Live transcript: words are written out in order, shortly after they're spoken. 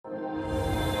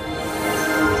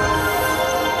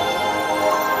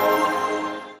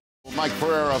Mike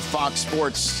Pereira of Fox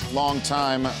Sports,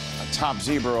 longtime top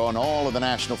zebra on all of the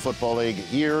National Football League,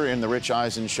 here in the Rich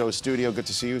Eisen Show studio. Good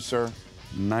to see you, sir.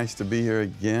 Nice to be here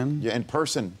again. Yeah, in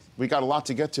person. We got a lot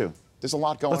to get to. There's a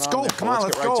lot going on. Let's go. Come on,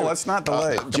 let's go. Let's not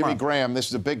delay. Jimmy Graham, this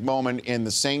is a big moment in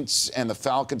the Saints and the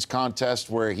Falcons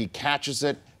contest where he catches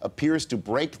it, appears to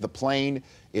break the plane.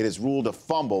 It is ruled a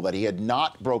fumble, that he had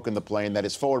not broken the plane, that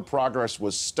his forward progress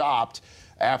was stopped.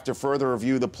 After further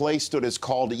review, the play stood as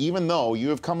called, even though you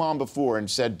have come on before and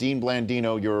said Dean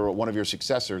Blandino, you're one of your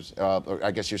successors, or I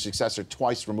guess your successor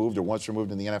twice removed or once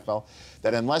removed in the NFL,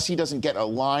 that unless he doesn't get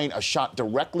a shot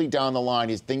directly down the line,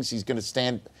 he thinks he's going to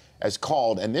stand as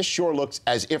called. And this sure looks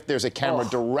as if there's a camera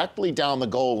directly down the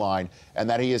goal line, and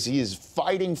that he is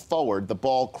fighting forward. The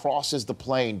ball crosses the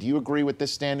plane. Do you agree with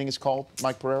this standing is called,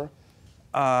 Mike Pereira?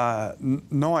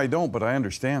 No, I don't, but I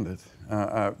understand it.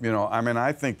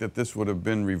 I think that this would have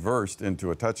been reversed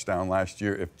into a touchdown last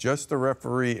year if just the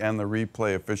referee and the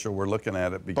replay official were looking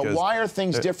at it. Because but why are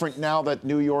things different now that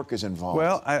New York is involved?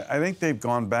 Well, I think they've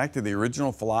gone back to the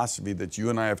original philosophy that you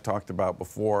and I have talked about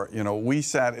before. You know, we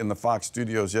sat in the Fox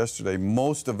studios yesterday.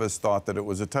 Most of us thought that it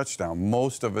was a touchdown.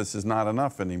 Most of us is not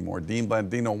enough anymore. Dean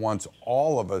Blandino wants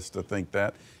all of us to think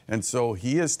that. And so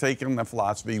he has taken the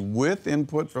philosophy with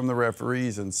input from the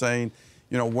referees and saying,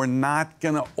 you know, we're not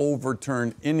going to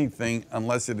overturn anything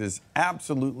unless it is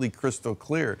absolutely crystal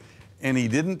clear. And he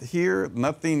didn't hear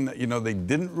nothing, you know, they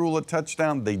didn't rule a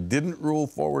touchdown. They didn't rule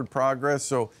forward progress.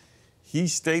 So he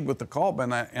stayed with the call.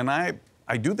 And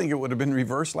I do think it would have been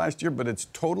reversed last year, but it's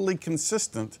totally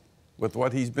consistent with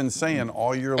what he's been saying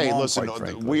all year long. Hey,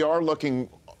 listen, we are looking,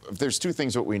 there's two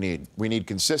things that we need. We need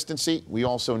consistency. We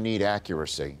also need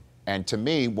accuracy. And to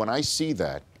me, when I see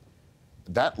that,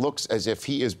 that looks as if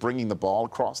he is bringing the ball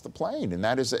across the plane, and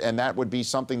that would be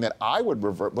something that I would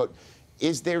revert. But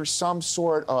is there some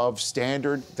sort of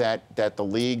standard that the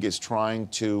league is trying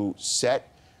to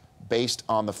set based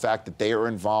on the fact that they are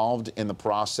involved in the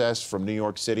process from New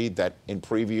York City that in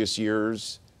previous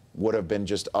years would have been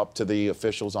just up to the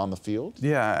officials on the field?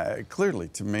 Yeah, clearly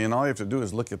to me, and all you have to do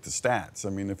is look at the stats.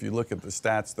 I mean, if you look at the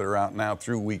stats that are out now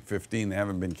through Week 15, they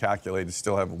haven't been calculated,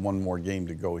 still have one more game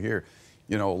to go here.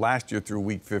 You know, last year through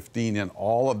Week 15, in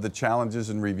all of the challenges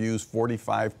and reviews,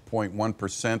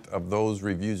 45.1% of those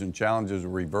reviews and challenges were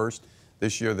reversed.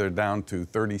 This year, they're down to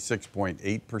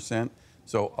 36.8%.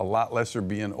 So a lot less are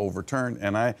being overturned.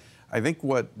 And I think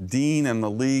what Dean and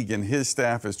the league and his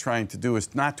staff is trying to do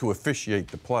is not to officiate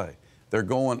the play. They're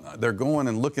going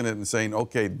and looking at it and saying,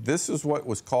 okay, this is what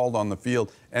was called on the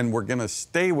field, and we're going to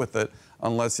stay with it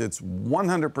unless it's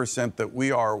 100% that we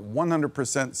are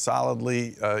 100%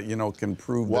 solidly, can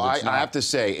prove that it's not. I have to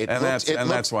say,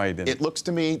 that's why he did it. It looks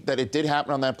to me that it did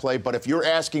happen on that play, but if you're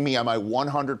asking me, am I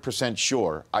 100%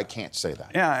 sure? I can't say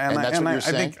that. Yeah, and that's what you're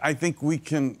saying? I think we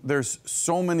can. There's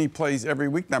so many plays every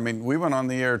week. I mean, we went on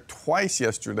the air twice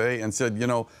yesterday and said, you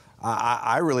know,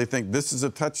 I really think this is a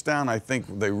touchdown. I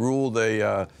think they ruled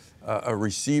a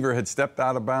receiver had stepped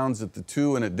out of bounds at the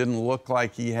 2 and it didn't look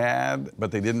like he had, but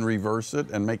they didn't reverse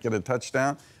it and make it a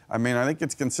touchdown. I mean, I think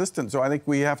it's consistent. So I think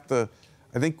we have to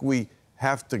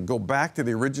go back to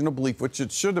the original belief, which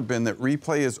it should have been, that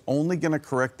replay is only going to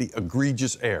correct the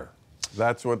egregious error.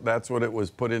 That's what it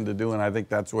was put in to do, and I think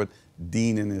that's what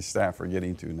Dean and his staff are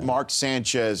getting to now. Mark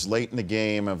Sanchez, late in the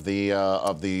game of the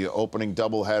opening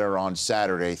doubleheader on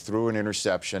Saturday, threw an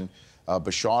interception.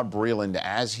 Bashaud Breeland,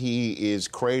 as he is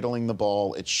cradling the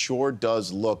ball, it sure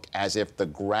does look as if the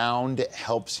ground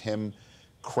helps him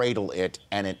cradle it,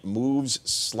 and it moves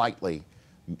slightly.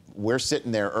 We're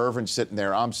sitting there, Irvin's sitting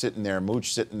there, I'm sitting there,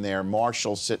 Mooch sitting there,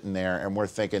 Marshall's sitting there, and we're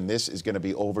thinking this is going to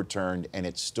be overturned, and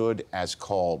it stood as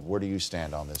called. Where do you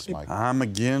stand on this, Mike? I'm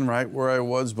again right where I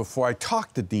was before I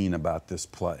talked to Dean about this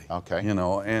play. Okay. You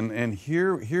know, and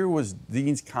here was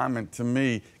Dean's comment to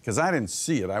me, because I didn't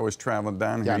see it. I was traveling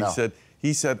down here. Yeah,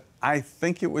 He said, I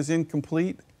think it was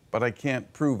incomplete, but I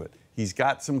can't prove it. He's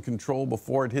got some control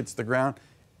before it hits the ground.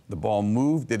 The ball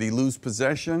moved. Did he lose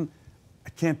possession? I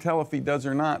can't tell if he does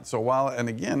or not. So and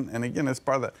again, it's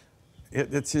part of that.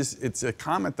 It's a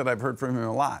comment that I've heard from him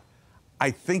a lot.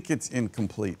 I think it's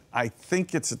incomplete. I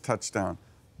think it's a touchdown,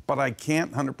 but I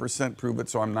can't 100% prove it,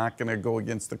 so I'm not going to go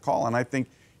against the call. And I think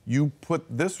you put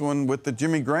this one with the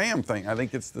Jimmy Graham thing. I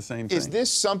think it's the same thing. Is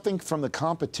this something from the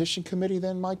competition committee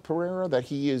then, Mike Pereira, that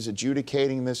he is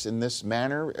adjudicating this in this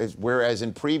manner, whereas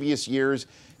in previous years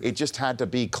it just had to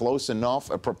be close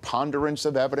enough, a preponderance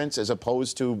of evidence, as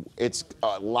opposed to it's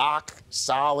a lock,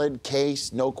 solid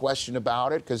case, no question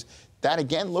about it? Because that,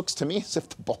 again, looks to me as if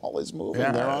the ball is moving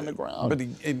there on the ground. But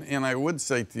and I would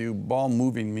say to you, ball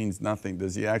moving means nothing.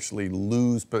 Does he actually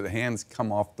lose, but hands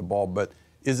come off the ball? But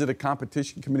Is it a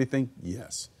competition committee thing?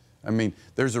 Yes. I mean,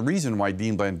 there's a reason why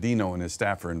Dean Blandino and his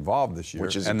staff are involved this year.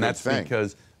 Which is a and good that's thing.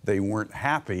 because they weren't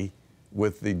happy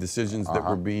with the decisions that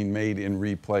were being made in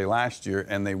replay last year,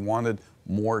 and they wanted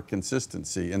more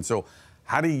consistency. And so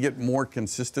how do you get more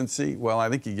consistency? Well, I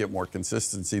think you get more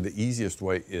consistency. The easiest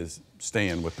way is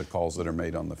staying with the calls that are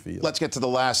made on the field. Let's get to the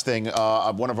last thing.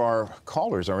 One of our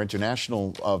callers, our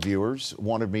international viewers,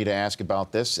 wanted me to ask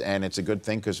about this, and it's a good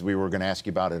thing because we were going to ask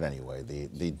you about it anyway.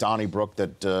 The Donnybrook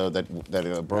that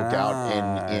broke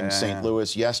out in St.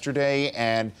 Louis yesterday,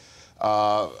 and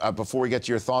before we get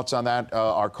to your thoughts on that,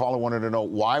 our caller wanted to know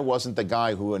why wasn't the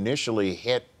guy who initially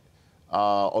hit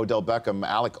Odell Beckham,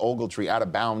 Alec Ogletree, out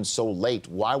of bounds so late?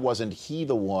 Why wasn't he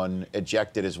the one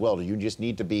ejected as well? Do you just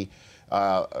need to be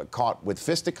caught with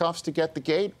fisticuffs to get the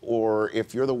gate? Or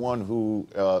if you're the one who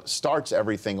starts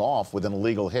everything off with an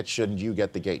illegal hit, shouldn't you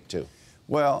get the gate too?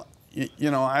 Well,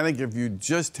 you know, I think if you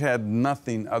just had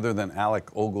nothing other than Alec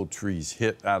Ogletree's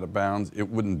hit out of bounds, it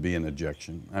wouldn't be an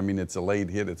ejection. I mean, it's a late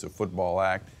hit, it's a football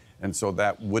act. And so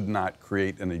that would not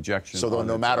create an ejection. So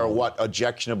no matter what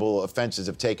objectionable offenses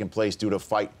have taken place due to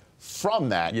fight from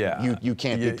that, you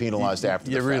can't be penalized after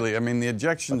the fact. Really, I mean, the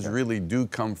ejections really do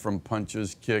come from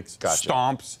punches, kicks,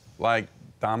 stomps, like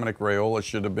Dominic Raiola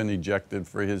should have been ejected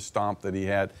for his stomp that he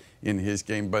had in his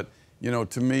game. But, you know,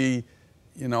 to me,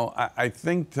 you know, I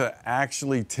think to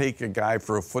actually take a guy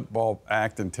for a football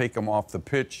act and take him off the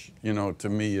pitch, you know, to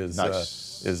me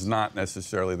is not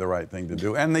necessarily the right thing to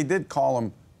do. And they did call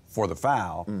him for the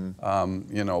foul,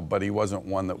 you know, but he wasn't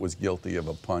one that was guilty of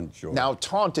a punch. Or... Now,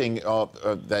 taunting,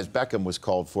 as Beckham was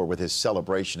called for with his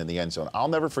celebration in the end zone. I'll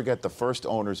never forget the first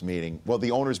owners' meeting. Well,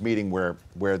 the owners' meeting where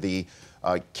the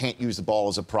can't use the ball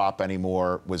as a prop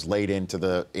anymore was laid into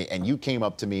the, and you came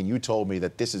up to me and you told me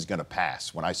that this is going to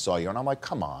pass when I saw you. And I'm like,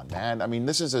 come on, man. I mean,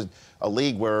 this is a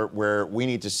league where we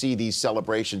need to see these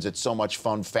celebrations. It's so much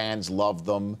fun. Fans love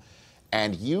them.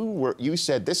 And you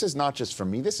said, this is not just from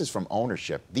me, this is from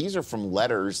ownership. These are from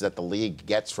letters that the league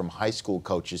gets from high school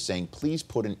coaches saying, please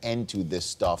put an end to this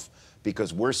stuff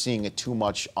because we're seeing it too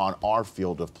much on our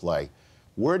field of play.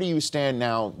 Where do you stand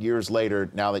now, years later,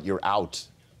 now that you're out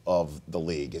of the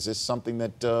league? Is this something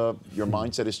that your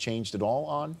mindset has changed at all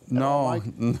on? No.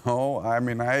 I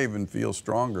mean, I even feel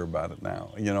stronger about it now.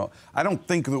 You know, I don't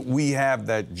think that we have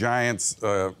that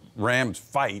Giants-Rams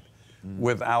fight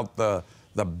without the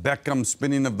Beckham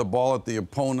spinning of the ball at the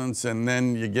opponents, and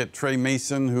then you get Trey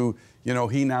Mason, who, you know,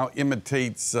 he now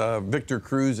imitates Victor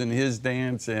Cruz in his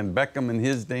dance and Beckham in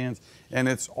his dance, and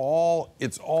it's all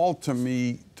to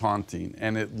me taunting,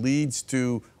 and it leads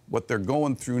to what they're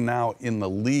going through now in the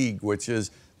league, which is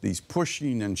these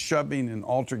pushing and shoving and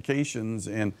altercations.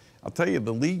 And I'll tell you,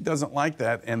 the league doesn't like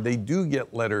that, and they do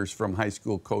get letters from high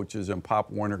school coaches and Pop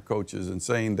Warner coaches and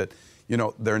saying that, you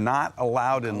know, they're not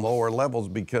allowed in lower levels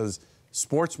because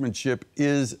sportsmanship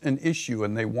is an issue,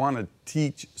 and they want to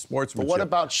teach sportsmanship. But what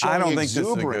about showing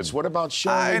exuberance? What about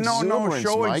showing exuberance,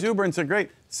 Show exuberance is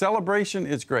great. Celebration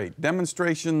is great.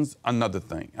 Demonstrations, another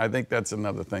thing. I think that's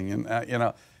another thing. And, you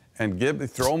know, and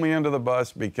throw me under the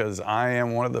bus because I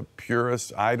am one of the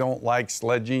purists. I don't like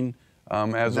sledging,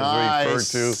 as was referred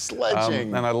to.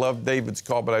 Sledging. And I love David's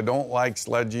call, but I don't like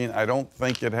sledging. I don't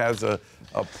think it has a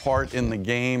part in the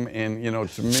game. And, you know,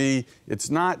 to me, it's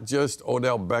not just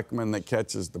Odell Beckham that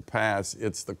catches the pass.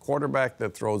 It's the quarterback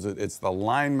that throws it. It's the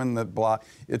lineman that blocks.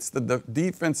 It's the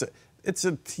defense. It's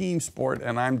a team sport,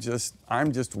 and I'm just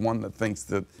one that thinks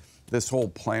that this whole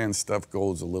plan stuff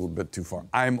goes a little bit too far.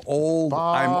 I'm old.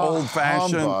 I'm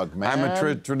old-fashioned. I'm a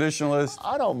traditionalist.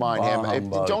 I don't mind him.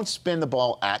 Don't spin the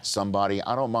ball at somebody.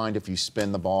 I don't mind if you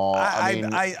spin the ball.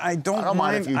 I don't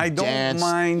mind. I don't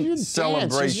mind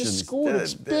celebrations. You just scored.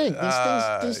 It's big.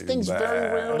 These things very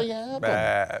rarely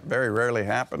happen. Very rarely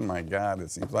happen. My God,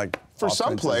 it seems like for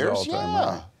some players,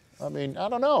 yeah. I mean, I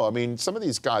don't know. I mean, some of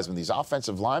these guys, when these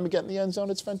offensive linemen get in the end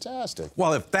zone, it's fantastic.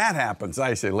 Well, if that happens,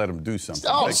 I say let them do something.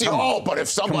 But if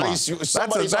somebody's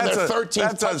on their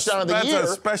 13th touchdown of the year.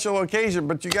 That's a special occasion,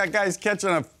 but you got guys catching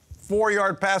a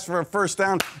 4-yard pass for a first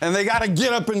down, and they got to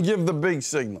get up and give the big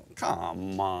signal.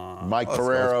 Come on. Mike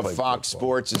Pereira of Fox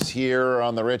Sports is here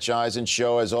on the Rich Eisen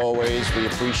Show. As always, we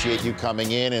appreciate you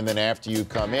coming in, and then after you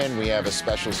come in, we have a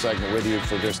special segment with you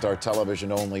for just our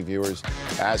television-only viewers.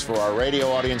 As for our radio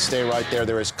audience, stay right there.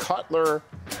 There is Cutler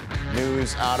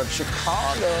news out of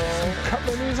Chicago.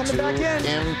 Cutler news on the back end.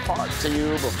 To impart to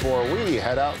you before we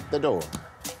head out the door.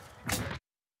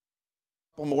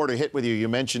 More to hit with you. You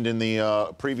mentioned in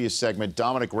the previous segment,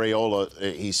 Dominic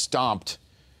Raiola, he stomped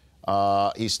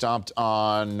on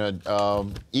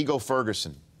Ego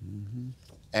Ferguson.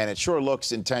 And it sure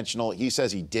looks intentional. He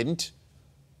says he didn't.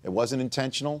 It wasn't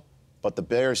intentional. but the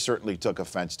Bears certainly took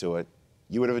offense to it.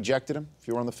 You would have ejected him if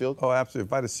you were on the field? Oh, absolutely.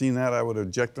 If I'd have seen that, I would have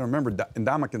ejected him. Remember,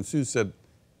 Ndamukong Suh said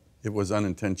it was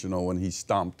unintentional when he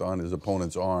stomped on his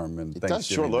opponent's arm. And it does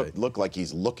sure look like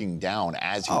he's looking down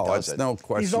as he does it. Oh, it's no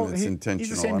question it's intentional.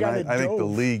 He's the same guy and I think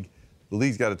the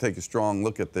league's got to take a strong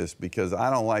look at this because I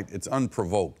don't like it's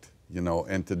unprovoked, you know,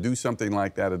 and to do something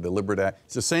like that, a deliberate act.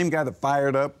 It's the same guy that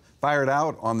fired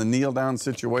out on the kneel down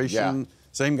situation. Yeah.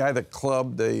 Same guy that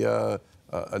clubbed a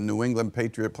New England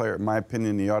Patriot player. In my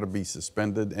opinion, he ought to be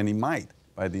suspended, and he might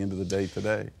by the end of the day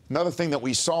today. Another thing that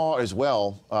we saw as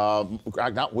well,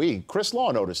 Chris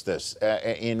Law noticed this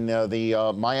in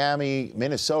the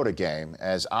Miami-Minnesota game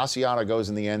as Asiata goes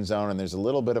in the end zone and there's a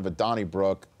little bit of a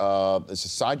Donnybrook. There's a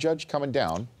side judge coming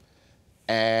down,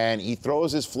 and he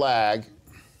throws his flag.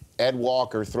 Ed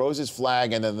Walker throws his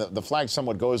flag, and then the flag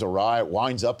somewhat goes awry. It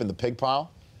winds up in the pig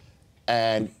pile,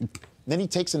 and then he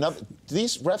takes another. Do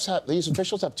these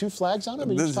officials have 2 flags on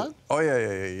them each time? Oh, yeah.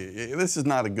 This is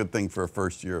not a good thing for a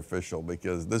first-year official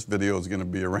because this video is going to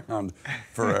be around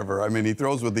forever. I mean, he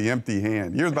throws with the empty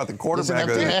hand. Here's about the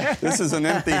quarterback. This is an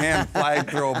empty hand flag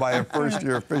throw by a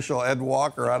first-year official, Ed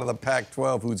Walker, out of the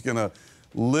Pac-12, who's going to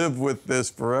live with this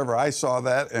forever. I saw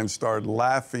that and started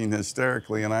laughing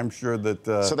hysterically, and I'm sure that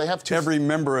so they have 2 every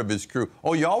member of his crew.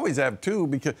 Oh, you always have 2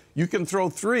 because you can throw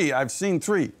 3. I've seen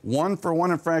 3. 1 for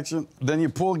 1 infraction, then you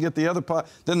get the other part,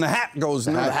 then the hat goes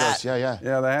next. Yeah,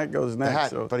 the hat goes next.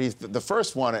 So. But the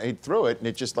first one, he threw it, and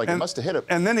it just it must have hit him.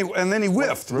 And then he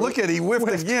whiffed. Look at he whiffed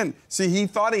again. See, he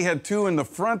thought he had 2 in the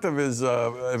front of his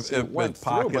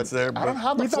pockets there. I don't know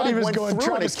how the thought he was going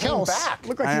Travis Kelce back.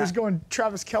 Looked like he was going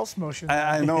Travis Kelce motion.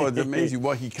 I know, it's amazing.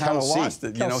 Well, he kind of lost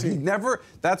it. You know, he never.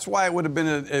 That's why it would have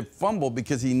been a fumble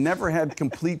because he never had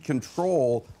complete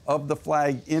control of the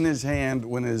flag in his hand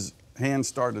when his hand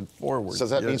started forward. So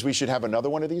that means we should have another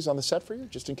one of these on the set for you,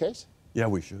 just in case? Yeah,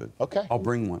 we should. Okay. I'll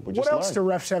bring one. What else do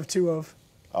refs have 2 of?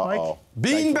 Mike?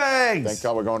 Bean bags! Thank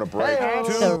God we're going to break.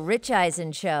 The Rich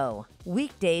Eisen Show,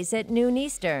 weekdays at noon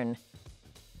Eastern.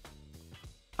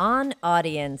 On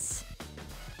Audience.